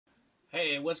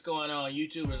Hey, what's going on,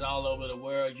 YouTubers all over the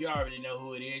world? You already know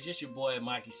who it is. Just your boy,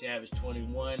 Mikey Savage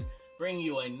 21, bringing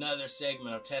you another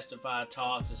segment of Testify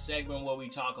Talks, a segment where we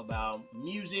talk about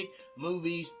music,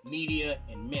 movies, media,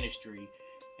 and ministry.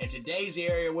 In today's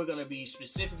area, we're going to be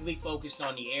specifically focused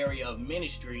on the area of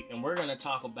ministry, and we're going to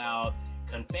talk about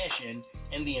confession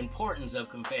and the importance of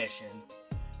confession.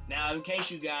 Now, in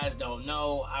case you guys don't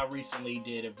know, I recently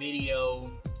did a video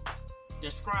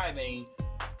describing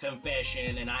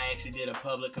confession, and I actually did a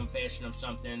public confession of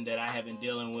something that I have been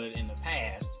dealing with in the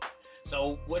past.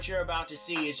 So what you're about to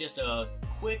see is just a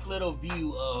quick little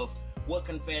view of what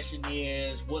confession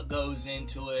is, what goes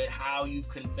into it, how you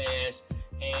confess,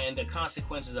 and the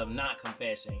consequences of not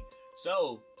confessing.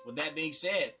 So with that being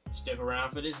said, stick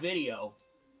around for this video.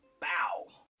 Bow.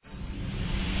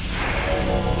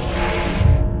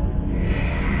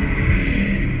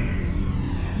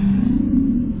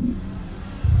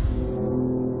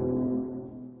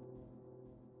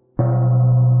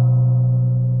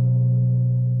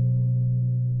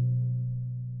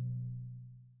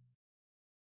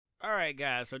 Alright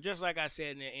guys, so just like I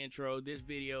said in the intro, this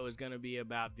video is going to be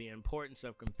about the importance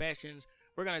of confessions.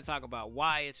 We're going to talk about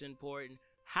why it's important,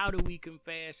 how do we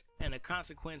confess, and the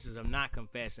consequences of not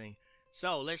confessing.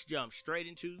 So let's jump straight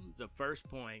into the first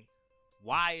point.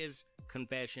 Why is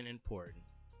confession important?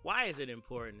 Why is it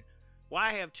important? Well,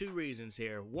 I have two reasons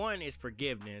here. One is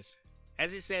forgiveness.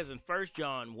 As it says in 1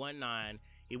 John 1:9,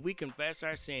 if we confess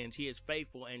our sins, he is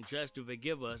faithful and just to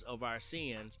forgive us of our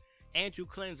sins and to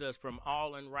cleanse us from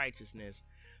all unrighteousness.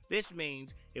 This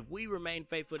means if we remain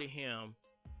faithful to him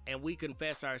and we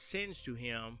confess our sins to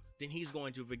him, then he's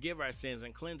going to forgive our sins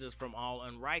and cleanse us from all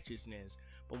unrighteousness.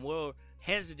 But when we're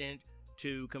hesitant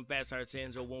to confess our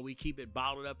sins, or when we keep it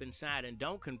bottled up inside and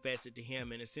don't confess it to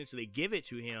him and essentially give it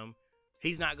to him,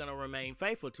 he's not going to remain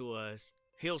faithful to us.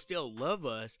 He'll still love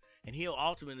us and he'll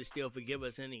ultimately still forgive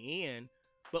us in the end,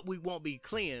 but we won't be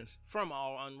cleansed from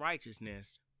all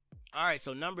unrighteousness. Alright,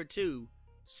 so number two,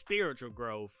 spiritual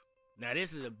growth. Now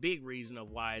this is a big reason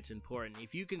of why it's important.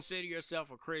 If you consider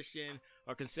yourself a Christian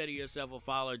or consider yourself a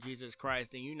follower of Jesus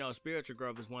Christ, then you know spiritual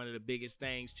growth is one of the biggest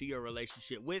things to your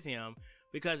relationship with him,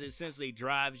 because it essentially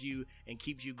drives you and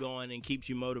keeps you going and keeps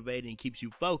you motivated and keeps you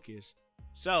focused.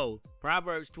 So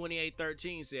Proverbs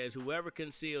 28:13 says, whoever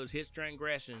conceals his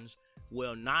transgressions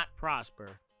will not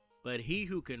prosper, but he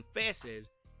who confesses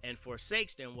and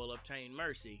forsakes them will obtain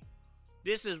mercy.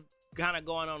 This is kind of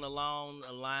going on along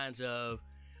the lines of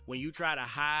when you try to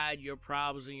hide your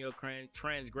problems and your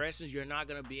transgressions, you're not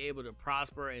going to be able to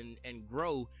prosper and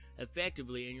grow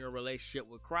effectively in your relationship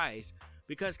with Christ.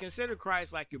 Because consider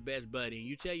Christ like your best buddy.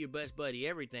 You tell your best buddy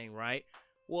everything, right?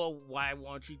 Well,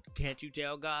 can't you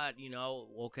tell God,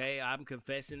 okay, I'm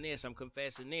confessing this, I'm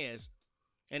confessing this.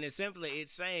 And it's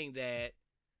saying that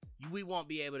we won't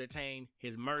be able to attain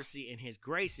his mercy and his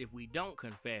grace if we don't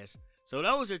confess. So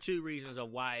those are two reasons of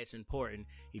why it's important.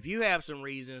 If you have some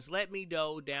reasons, let me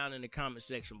know down in the comment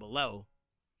section below.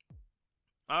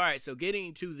 Alright, so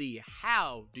getting to the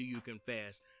how do you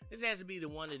confess. This has to be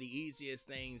one of the easiest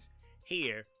things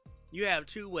here. You have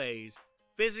two ways,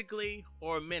 physically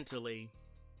or mentally.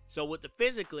 So with the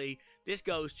physically, this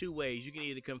goes two ways. You can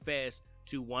either confess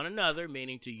to one another,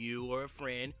 meaning to you or a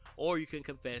friend, or you can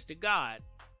confess to God.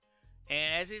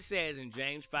 And as it says in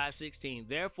James 5:16,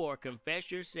 therefore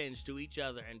confess your sins to each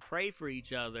other and pray for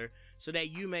each other so that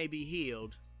you may be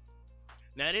healed.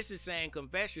 Now this is saying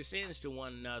confess your sins to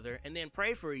one another and then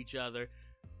pray for each other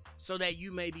so that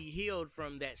you may be healed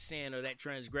from that sin or that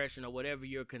transgression or whatever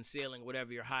you're concealing,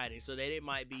 whatever you're hiding, so that it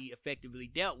might be effectively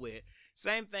dealt with.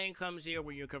 Same thing comes here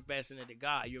when you're confessing it to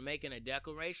God. You're making a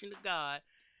declaration to God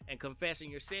and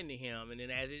confessing your sin to him. And then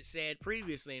as it said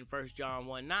previously in 1 John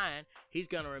 1:9, he's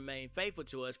going to remain faithful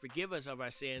to us, forgive us of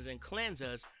our sins, and cleanse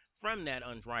us from that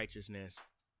unrighteousness.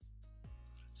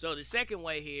 So the second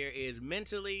way here is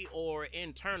mentally or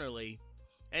internally.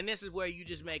 And this is where you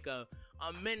just make a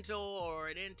mental or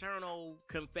an internal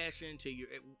confession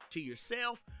to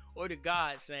yourself or to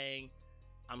God, saying,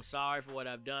 I'm sorry for what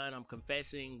I've done. I'm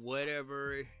confessing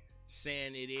whatever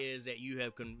sin it is that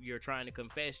you're trying to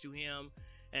confess to him.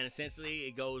 And essentially,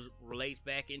 it relates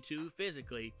back into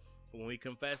physically. When we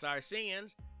confess our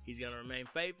sins, he's going to remain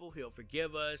faithful. He'll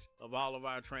forgive us of all of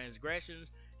our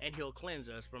transgressions, and he'll cleanse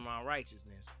us from our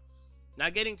righteousness. Now,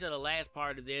 getting to the last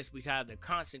part of this, we have the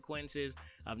consequences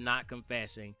of not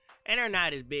confessing. And they're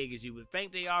not as big as you would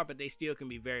think they are, but they still can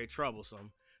be very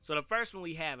troublesome. So the first one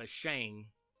we have is shame.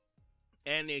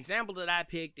 And the example that I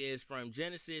picked is from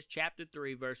Genesis chapter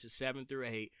 3, verses 7 through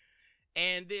 8.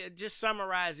 And just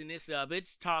summarizing this up,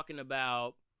 it's talking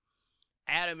about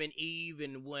Adam and Eve,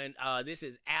 and when this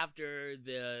is after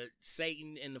the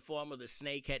Satan in the form of the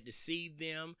snake had deceived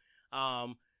them.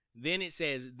 Then it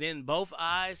says, then both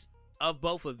eyes of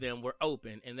both of them were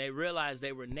open, and they realized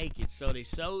they were naked. So they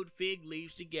sewed fig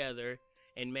leaves together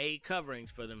and made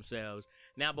coverings for themselves.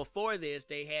 Now before this,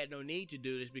 they had no need to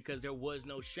do this because there was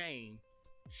no shame.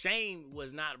 Shame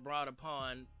was not brought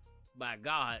upon by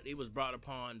God. It was brought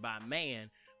upon by man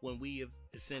when we have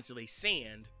essentially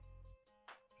sinned.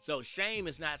 So shame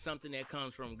is not something that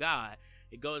comes from God.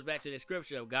 It goes back to the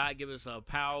scripture of God give us a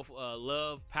powerful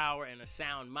love, power, and a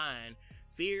sound mind.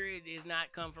 Fear does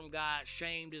not come from God.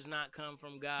 Shame does not come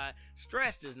from God.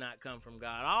 Stress does not come from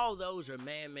God. All those are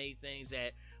man-made things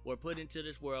that were put into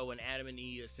this world when Adam and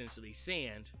Eve essentially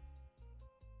sinned.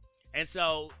 And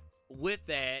so with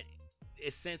that,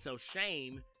 a sense of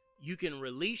shame, you can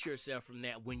release yourself from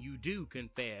that when you do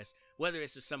confess, whether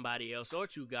it's to somebody else or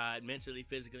to God, mentally,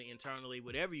 physically, internally,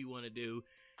 whatever you want to do.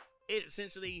 It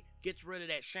essentially gets rid of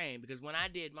that shame, because when I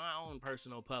did my own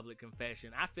personal public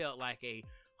confession, I felt like a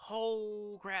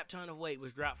whole crap ton of weight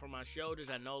was dropped from my shoulders.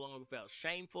 I no longer felt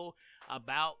shameful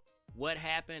about what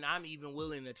happened. I'm even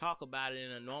willing to talk about it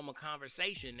in a normal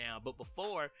conversation now. But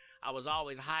before, I was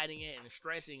always hiding it and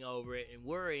stressing over it and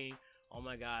worrying, oh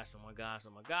my gosh, oh my gosh,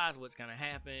 oh my gosh, what's going to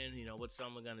happen? You know, what's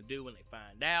someone going to do when they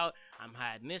find out? I'm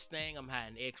hiding this thing, I'm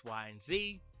hiding X, Y, and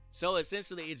Z. So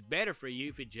essentially, it's better for you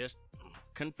if you just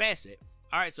confess it.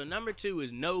 All right, so number 2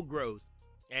 is no growth.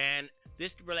 And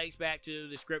this relates back to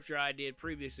the scripture I did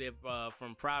previously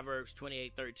from Proverbs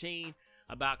 28:13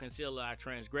 about conceal our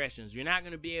transgressions. You're not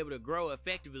going to be able to grow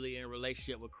effectively in a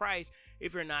relationship with Christ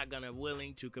if you're not going to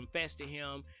willing to confess to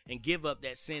him and give up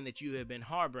that sin that you have been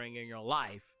harboring in your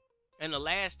life. And the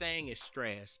last thing is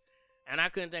stress. And I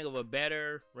couldn't think of a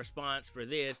better response for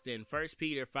this than 1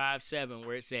 Peter 5:7,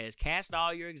 where it says, cast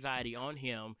all your anxiety on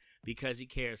him because he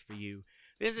cares for you.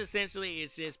 This essentially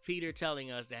is just Peter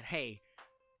telling us that, hey,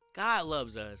 God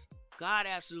loves us. God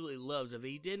absolutely loves us. If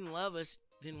he didn't love us,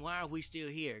 then why are we still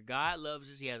here? God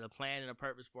loves us. He has a plan and a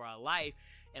purpose for our life.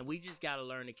 And we just got to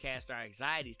learn to cast our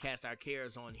anxieties, cast our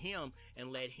cares on him,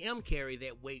 and let him carry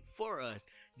that weight for us.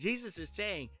 Jesus is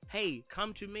saying, hey,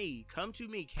 come to me,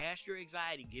 cast your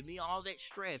anxiety, give me all that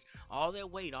stress, all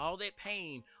that weight, all that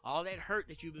pain, all that hurt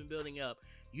that you've been building up.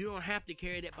 You don't have to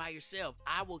carry that by yourself.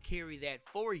 I will carry that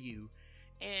for you.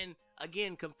 And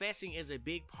again, confessing is a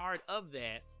big part of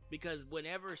that, because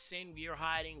whenever sin you're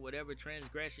hiding, whatever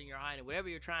transgression you're hiding, whatever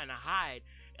you're trying to hide,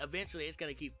 eventually it's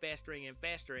going to keep festering and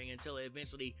festering until it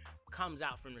eventually comes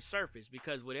out from the surface,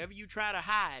 because whatever you try to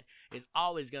hide is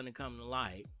always going to come to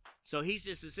light. So he's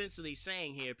just essentially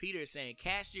saying here, Peter is saying,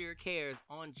 cast your cares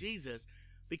on Jesus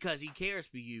because he cares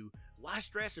for you. Why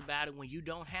stress about it when you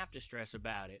don't have to stress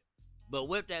about it? But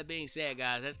with that being said,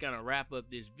 guys, that's going to wrap up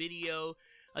this video.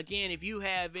 Again, if you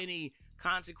have any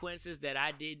consequences that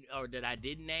I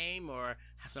didn't name, or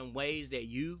some ways that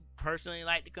you personally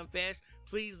like to confess,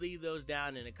 please leave those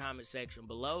down in the comment section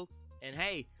below. And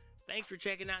hey, thanks for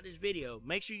checking out this video.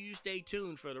 Make sure you stay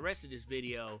tuned for the rest of this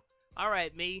video.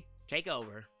 Alright, me, take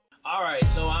over. Alright,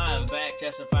 so I am back,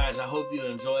 testifiers. I hope you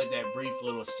enjoyed that brief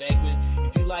little segment.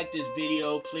 If you like this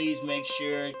video, please make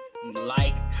sure you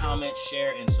like, comment,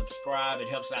 share, and subscribe. It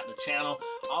helps out the channel.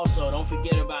 Also, don't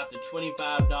forget about the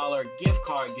 $25 gift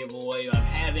card giveaway I'm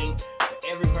having for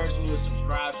every person who is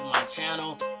subscribed to my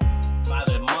channel by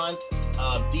the month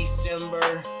of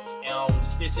December.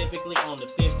 Specifically on the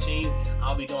 15th,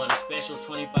 I'll be doing a special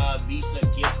 25 Visa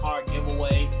gift card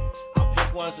giveaway. I'll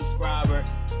pick one subscriber,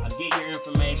 I'll get your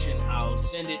information, I'll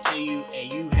send it to you,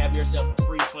 and you have yourself a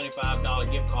free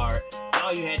 $25 gift card. And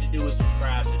all you had to do is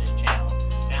subscribe to this channel.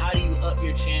 Now, how do you up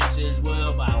your chances?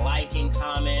 Well, by liking,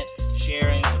 comment,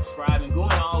 sharing, subscribing.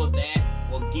 Doing all of that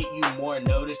will get you more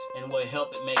notice and will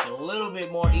help it make it a little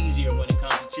bit more easier when it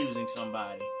comes to choosing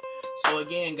somebody. So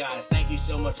again, guys, thank you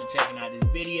so much for checking out this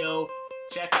video.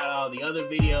 Check out all the other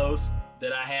videos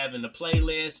that I have in the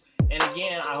playlist. And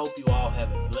again, I hope you all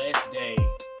have a blessed day.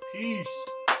 Peace.